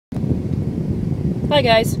Hi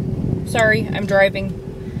guys. Sorry, I'm driving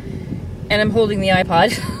and I'm holding the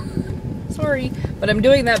iPod. Sorry, but I'm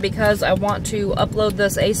doing that because I want to upload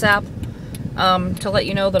this ASAP to let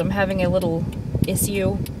you know that I'm having a little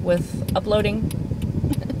issue with uploading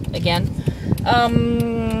again.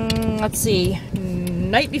 Let's see.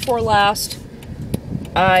 Night before last,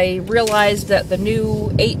 I realized that the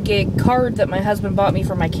new 8 gig card that my husband bought me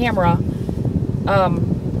for my camera,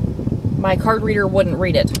 my card reader wouldn't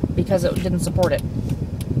read it because it didn't support it.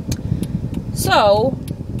 So,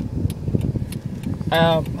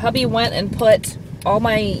 hubby went and put all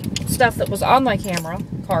my stuff that was on my camera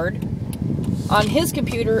card on his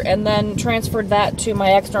computer and then transferred that to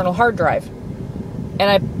my external hard drive. And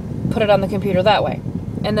I put it on the computer that way.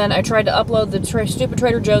 And then I tried to upload the stupid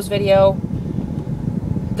Trader Joe's video.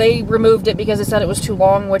 They removed it because they said it was too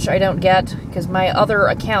long, which I don't get, because my other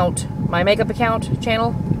account, my makeup account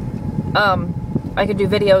channel, I could do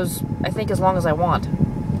videos, I think, as long as I want.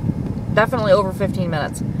 Definitely over 15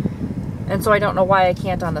 minutes. And so I don't know why I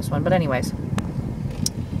can't on this one, but anyways.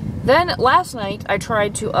 Then last night I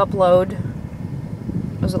tried to upload,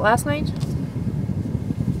 was it last night?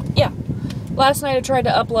 Yeah. Last night I tried to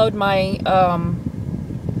upload my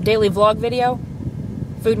daily vlog video,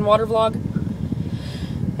 food and water vlog,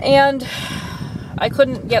 and I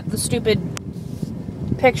couldn't get the stupid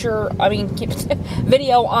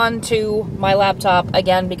video onto my laptop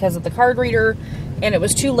again because of the card reader, and it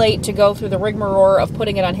was too late to go through the rigmarole of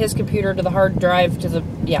putting it on his computer to the hard drive to the,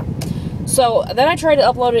 yeah. So then I tried to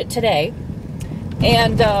upload it today,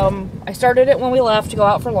 and I started it when we left to go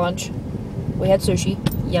out for lunch. We had sushi,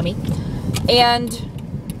 yummy, and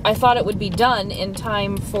I thought it would be done in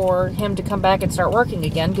time for him to come back and start working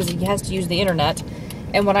again because he has to use the internet.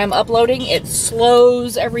 And when I'm uploading, it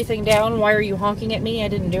slows everything down. Why are you honking at me? I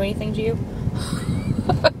didn't do anything to you.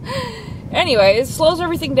 Anyway, it slows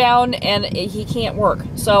everything down and he can't work.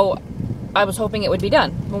 So I was hoping it would be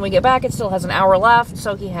done. When we get back, it still has an hour left,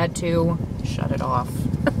 so he had to shut it off.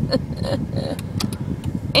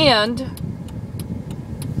 And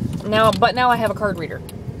now I have a card reader.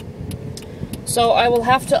 So I will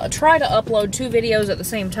have to try to upload 2 videos at the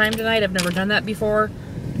same time tonight. I've never done that before.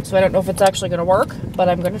 So I don't know if it's actually going to work, but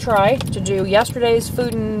I'm going to try to do yesterday's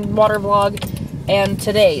food and water vlog and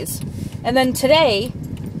today's. And then today,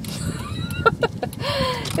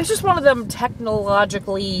 it's just one of them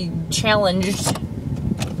technologically challenged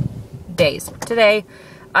days. Today,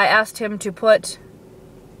 I asked him to put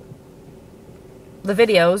the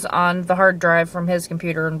videos on the hard drive from his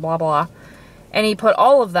computer and blah blah. And he put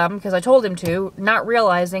all of them, because I told him to, not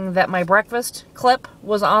realizing that my breakfast clip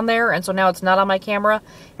was on there, and so now it's not on my camera.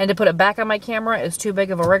 And to put it back on my camera is too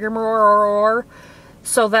big of a rigmarole.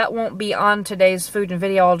 So that won't be on today's food and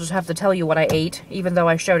video. I'll just have to tell you what I ate, even though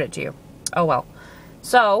I showed it to you. Oh well.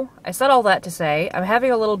 So, I said all that to say, I'm having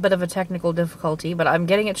a little bit of a technical difficulty, but I'm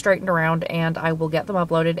getting it straightened around, and I will get them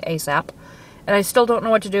uploaded ASAP. And I still don't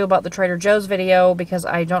know what to do about the Trader Joe's video, because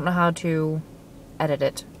I don't know how to edit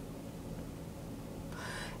it.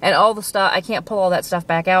 And all the stuff, I can't pull all that stuff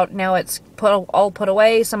back out. Now it's all put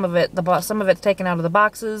away. Some of it's taken out of the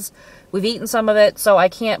boxes. We've eaten some of it, so I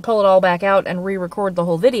can't pull it all back out and re-record the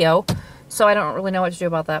whole video. So I don't really know what to do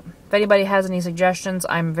about that. If anybody has any suggestions,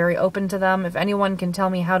 I'm very open to them. If anyone can tell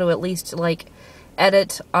me how to at least, like,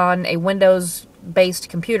 edit on a Windows-based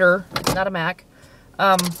computer, not a Mac,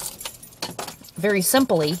 very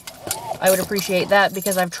simply, I would appreciate that,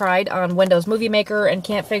 because I've tried on Windows Movie Maker and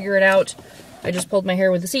can't figure it out. I just pulled my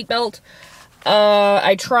hair with a seatbelt.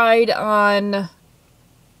 I tried on,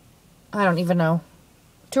 I don't even know,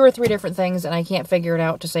 2 or 3 different things, and I can't figure it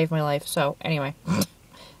out to save my life. So, anyway.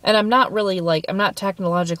 And I'm not really, like, I'm not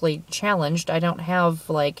technologically challenged. I don't have,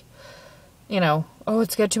 like, you know, oh,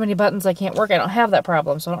 it's got too many buttons, I can't work. I don't have that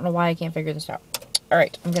problem, so I don't know why I can't figure this out.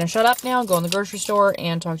 Alright, I'm going to shut up now, go in the grocery store,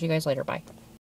 and talk to you guys later. Bye.